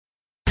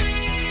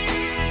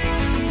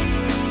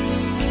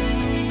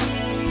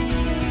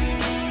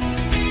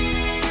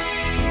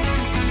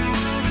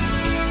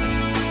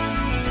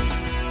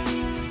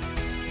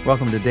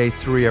Welcome to day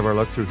 3 of our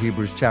look through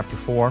Hebrews chapter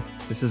 4.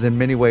 This is in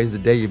many ways the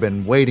day you've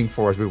been waiting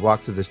for as we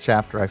walk through this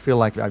chapter. I feel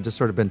like I've just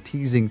sort of been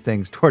teasing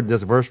things toward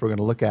this verse we're going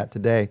to look at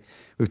today.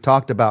 We've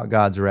talked about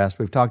God's rest.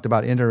 We've talked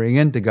about entering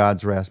into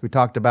God's rest. We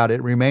talked about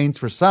it remains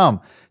for some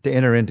to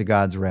enter into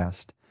God's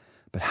rest.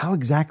 But how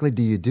exactly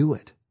do you do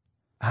it?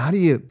 How do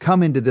you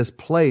come into this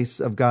place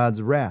of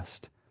God's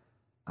rest?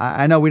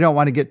 I know we don't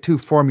want to get too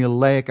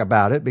formulaic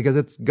about it because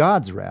it's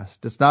God's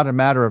rest. It's not a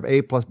matter of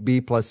A plus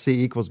B plus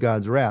C equals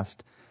God's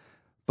rest.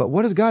 But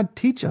what does God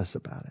teach us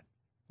about it?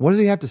 What does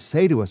He have to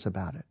say to us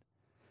about it?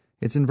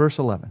 It's in verse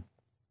 11.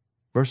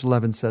 Verse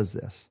 11 says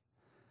this,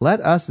 "Let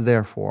us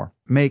therefore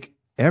make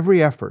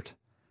every effort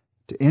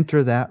to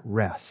enter that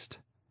rest,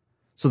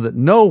 so that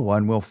no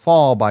one will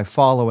fall by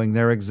following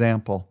their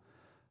example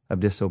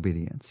of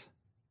disobedience."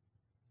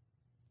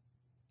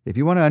 If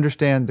you want to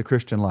understand the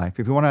Christian life,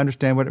 if you want to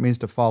understand what it means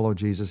to follow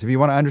Jesus, if you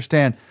want to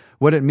understand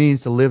what it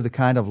means to live the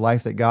kind of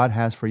life that God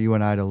has for you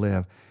and I to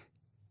live,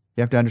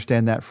 you have to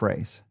understand that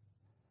phrase.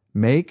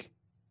 Make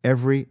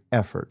every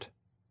effort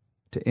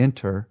to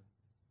enter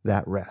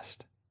that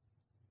rest.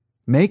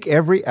 Make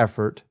every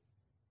effort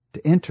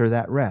to enter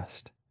that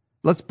rest.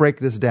 Let's break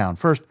this down.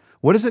 First,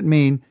 what does it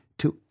mean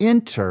to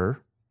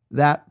enter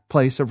that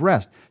place of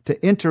rest,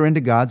 to enter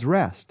into God's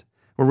rest?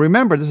 Well,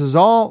 remember, this is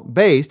all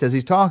based, as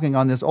he's talking,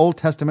 on this Old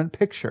Testament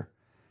picture.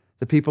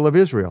 The people of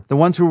Israel, the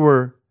ones who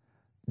were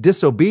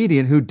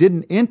disobedient, who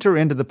didn't enter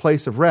into the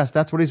place of rest,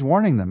 that's what he's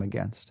warning them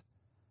against.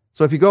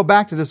 So if you go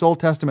back to this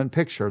Old Testament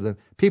picture, the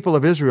people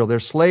of Israel, they're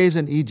slaves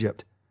in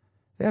Egypt.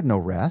 They have no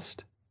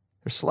rest.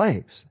 They're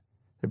slaves.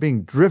 They're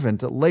being driven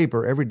to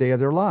labor every day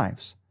of their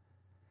lives.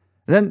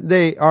 Then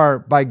they are,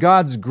 by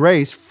God's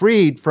grace,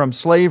 freed from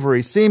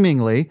slavery,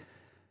 seemingly,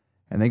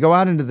 and they go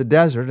out into the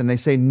desert and they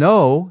say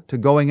no to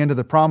going into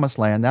the promised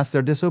land. That's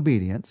their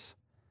disobedience.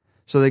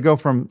 So they go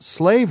from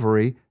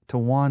slavery to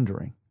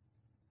wandering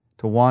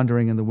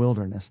in the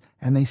wilderness.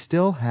 And they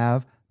still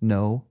have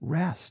no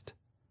rest.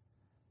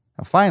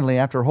 Now finally,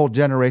 after a whole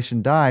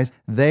generation dies,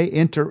 they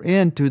enter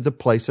into the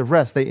place of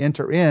rest. They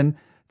enter into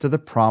the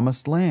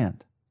promised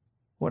land.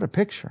 What a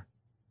picture.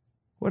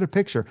 What a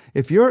picture.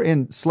 If you're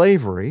in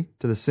slavery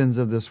to the sins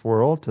of this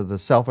world, to the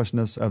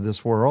selfishness of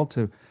this world,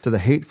 to the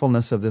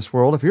hatefulness of this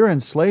world, if you're in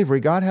slavery,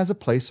 God has a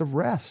place of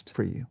rest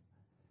for you.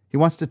 He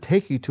wants to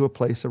take you to a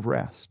place of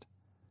rest.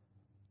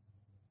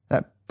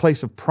 That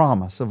place of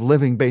promise, of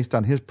living based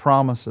on His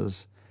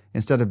promises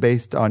instead of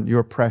based on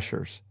your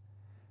pressures,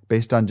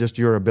 based on just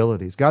your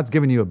abilities. God's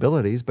given you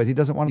abilities, but He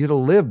doesn't want you to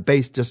live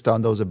based just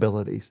on those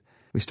abilities.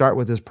 We start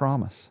with His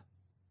promise.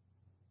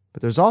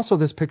 But there's also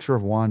this picture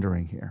of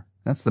wandering here.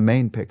 That's the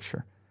main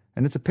picture.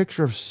 And it's a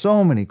picture of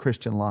so many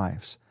Christian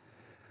lives.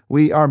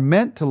 We are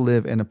meant to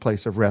live in a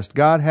place of rest.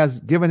 God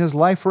has given His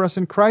life for us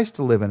in Christ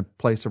to live in a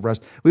place of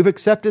rest. We've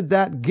accepted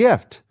that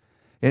gift.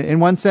 In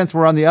one sense,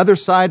 we're on the other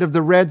side of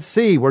the Red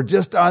Sea. We're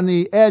just on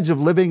the edge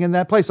of living in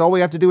that place. All we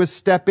have to do is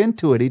step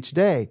into it each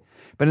day.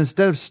 But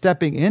instead of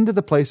stepping into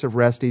the place of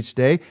rest each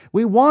day,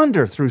 we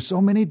wander through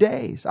so many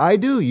days. I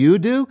do, you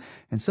do.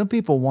 And some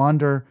people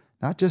wander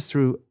not just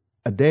through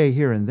a day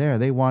here and there.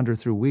 They wander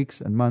through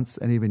weeks and months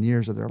and even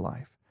years of their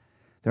life.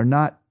 They're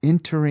not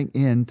entering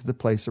into the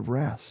place of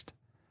rest.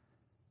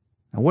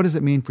 Now, what does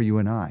it mean for you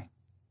and I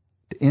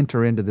to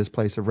enter into this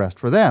place of rest?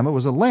 For them, it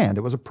was a land.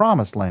 It was a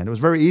promised land. It was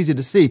very easy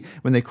to see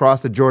when they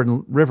crossed the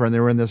Jordan River and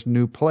they were in this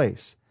new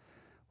place.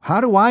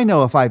 How do I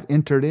know if I've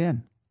entered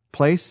in?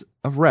 Place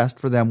of rest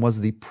for them was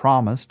the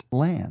promised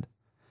land.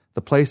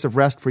 The place of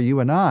rest for you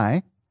and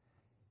I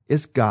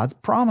is God's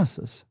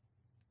promises.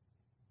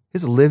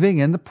 It's living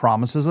in the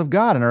promises of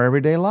God in our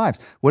everyday lives.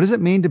 What does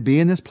it mean to be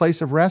in this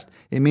place of rest?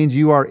 It means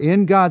you are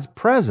in God's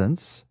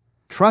presence,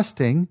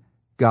 trusting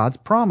God's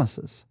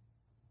promises.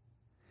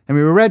 And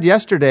we read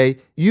yesterday,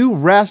 you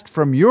rest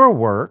from your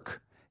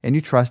work and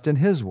you trust in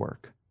His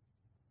work.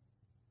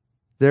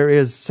 There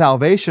is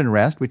salvation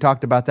rest. We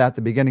talked about that at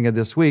the beginning of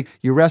this week.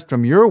 You rest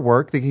from your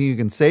work, thinking you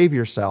can save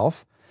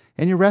yourself,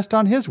 and you rest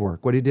on His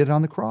work, what He did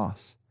on the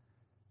cross.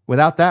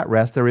 Without that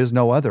rest, there is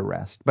no other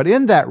rest. But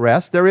in that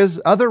rest, there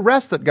is other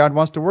rest that God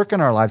wants to work in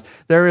our lives.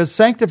 There is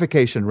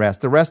sanctification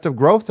rest, the rest of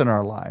growth in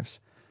our lives.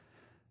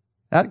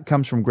 That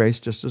comes from grace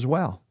just as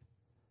well.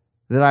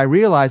 That I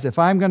realize if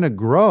I'm going to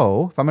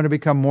grow, if I'm going to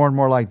become more and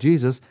more like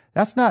Jesus,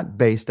 that's not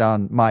based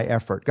on my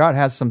effort. God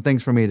has some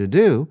things for me to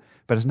do,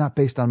 but it's not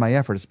based on my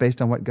effort. It's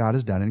based on what God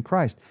has done in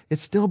Christ.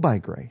 It's still by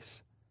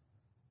grace.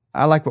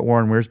 I like what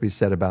Warren Wiersbe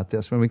said about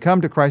this. When we come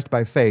to Christ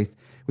by faith,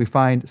 we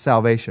find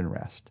salvation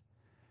rest.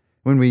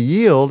 When we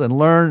yield and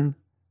learn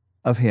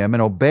of Him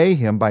and obey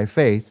Him by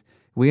faith,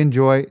 we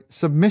enjoy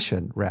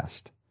submission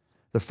rest.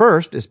 The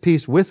first is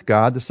peace with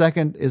God. The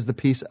second is the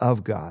peace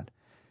of God.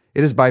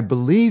 It is by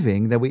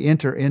believing that we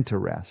enter into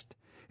rest.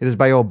 It is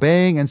by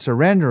obeying and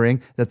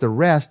surrendering that the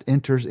rest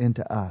enters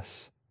into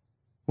us.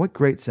 What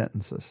great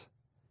sentences.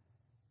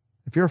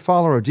 If you're a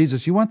follower of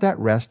Jesus, you want that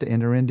rest to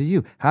enter into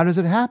you. How does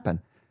it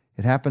happen?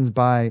 It happens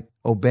by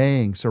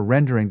obeying,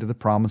 surrendering to the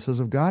promises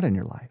of God in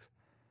your life.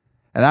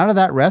 And out of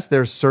that rest,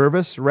 there's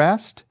service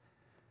rest.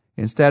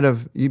 Instead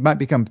of, you might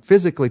become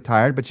physically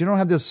tired, but you don't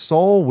have this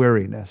soul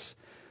weariness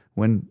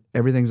when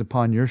everything's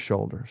upon your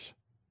shoulders.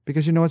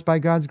 Because you know it's by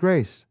God's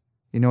grace.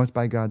 You know it's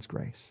by God's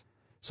grace.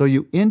 So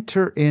you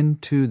enter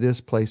into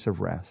this place of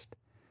rest.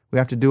 We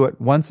have to do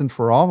it once and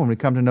for all when we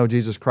come to know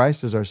Jesus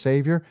Christ as our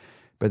Savior.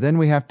 But then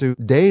we have to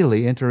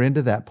daily enter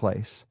into that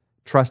place,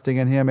 trusting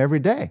in Him every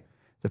day.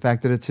 The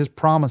fact that it's His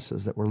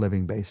promises that we're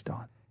living based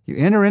on. You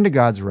enter into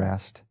God's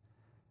rest.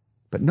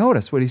 But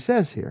notice what He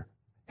says here.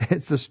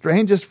 It's the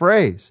strangest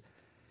phrase.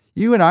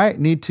 You and I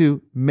need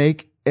to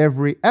make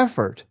every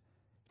effort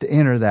to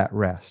enter that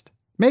rest.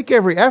 Make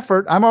every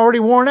effort. I'm already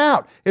worn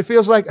out. It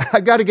feels like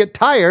I've got to get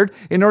tired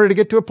in order to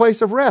get to a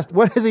place of rest.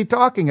 What is he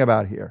talking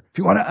about here? If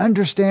you want to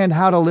understand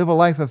how to live a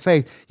life of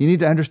faith, you need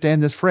to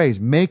understand this phrase.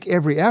 Make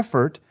every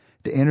effort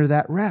to enter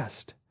that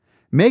rest.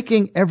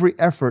 Making every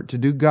effort to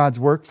do God's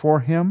work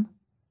for Him,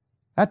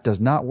 that does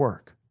not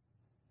work.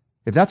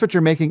 If that's what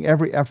you're making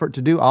every effort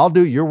to do, I'll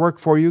do your work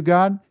for you,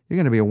 God, you're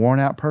going to be a worn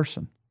out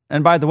person.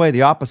 And by the way,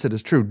 the opposite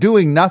is true.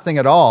 Doing nothing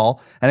at all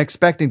and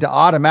expecting to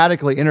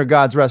automatically enter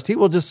God's rest, He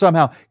will just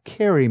somehow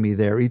carry me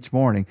there each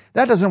morning.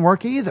 That doesn't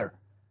work either.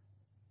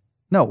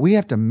 No, we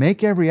have to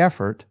make every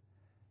effort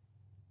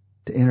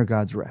to enter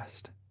God's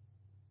rest.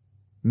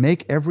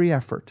 Make every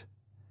effort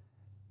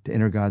to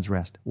enter God's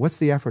rest. What's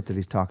the effort that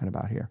He's talking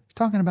about here? He's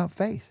talking about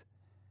faith.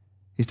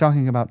 He's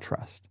talking about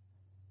trust.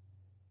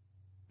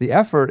 The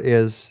effort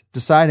is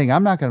deciding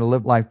I'm not going to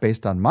live life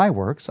based on my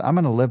works. I'm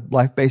going to live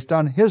life based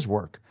on His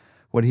work,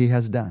 what He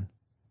has done.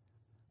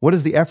 What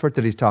is the effort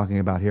that He's talking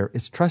about here?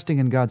 It's trusting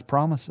in God's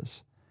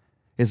promises.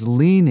 It's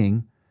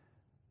leaning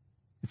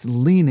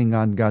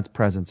on God's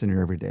presence in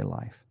your everyday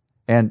life.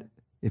 And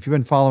if you've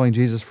been following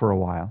Jesus for a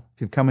while,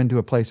 if you've come into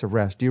a place of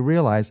rest, do you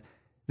realize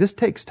this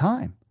takes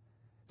time?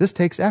 This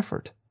takes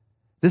effort.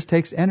 This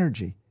takes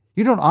energy.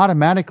 You don't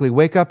automatically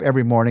wake up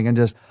every morning and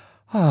just,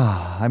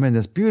 I'm in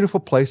this beautiful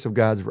place of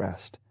God's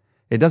rest.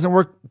 It doesn't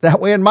work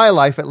that way in my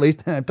life, at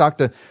least. I've talked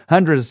to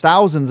hundreds,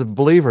 thousands of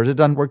believers. It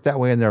doesn't work that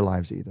way in their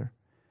lives either.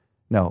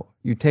 No,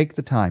 you take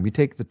the time, you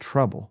take the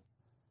trouble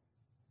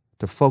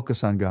to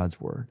focus on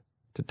God's Word,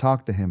 to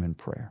talk to Him in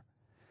prayer,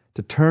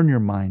 to turn your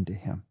mind to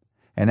Him.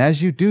 And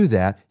as you do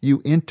that,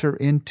 you enter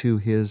into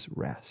His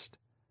rest.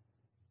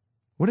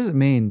 What does it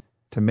mean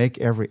to make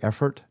every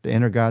effort to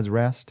enter God's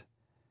rest?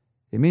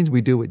 It means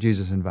we do what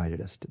Jesus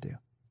invited us to do.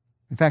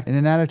 In fact, in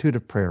an attitude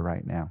of prayer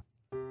right now,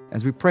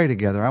 as we pray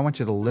together, I want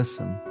you to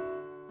listen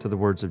to the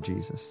words of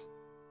Jesus,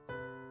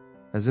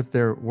 as if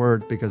they're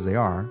words, because they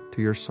are,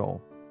 to your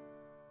soul,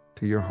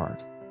 to your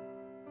heart.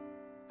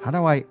 How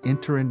do I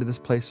enter into this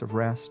place of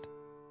rest?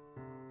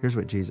 Here's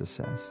what Jesus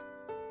says.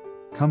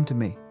 Come to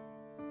me,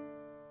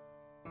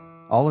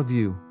 all of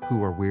you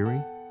who are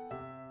weary,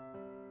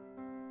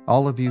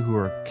 all of you who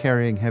are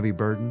carrying heavy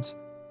burdens,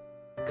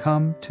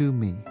 come to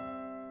me,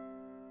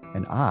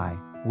 and I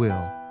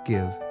will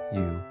give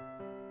you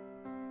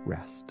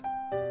rest.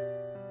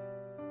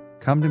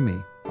 Come to me,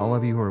 all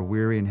of you who are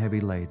weary and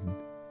heavy laden,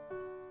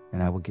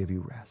 and I will give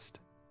you rest.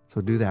 So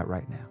do that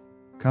right now.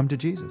 Come to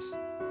Jesus.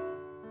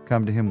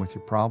 Come to Him with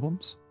your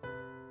problems.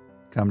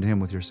 Come to Him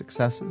with your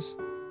successes.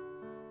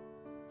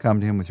 Come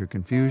to Him with your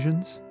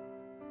confusions.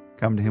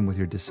 Come to Him with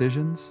your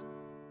decisions.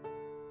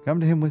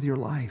 Come to Him with your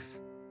life.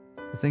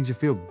 The things you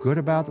feel good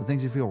about, the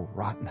things you feel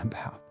rotten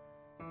about.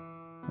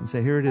 And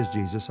say, here it is,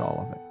 Jesus,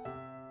 all of it.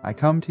 I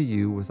come to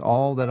you with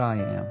all that I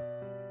am,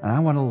 and I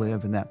want to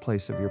live in that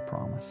place of your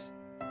promise.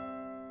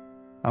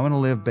 I want to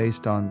live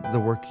based on the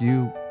work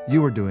you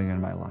are doing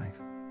in my life,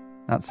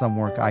 not some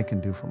work I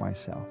can do for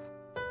myself.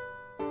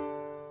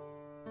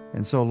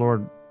 And so,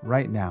 Lord,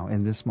 right now,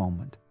 in this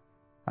moment,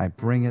 I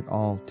bring it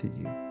all to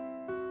you.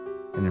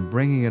 And in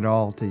bringing it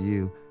all to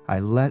you, I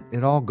let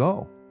it all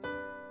go.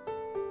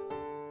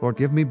 Lord,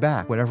 give me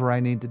back whatever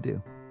I need to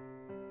do.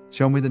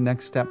 Show me the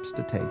next steps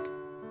to take.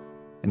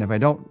 And if I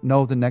don't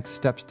know the next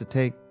steps to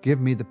take,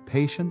 give me the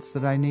patience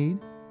that I need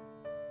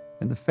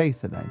and the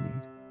faith that I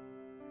need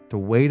to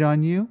wait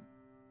on you,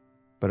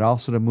 but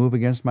also to move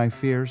against my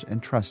fears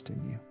and trust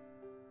in you.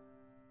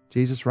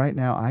 Jesus, right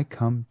now, I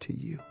come to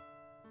you.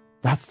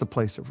 That's the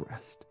place of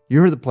rest.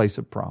 You're the place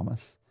of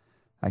promise.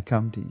 I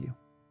come to you.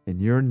 In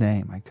your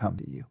name, I come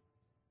to you.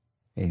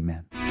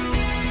 Amen.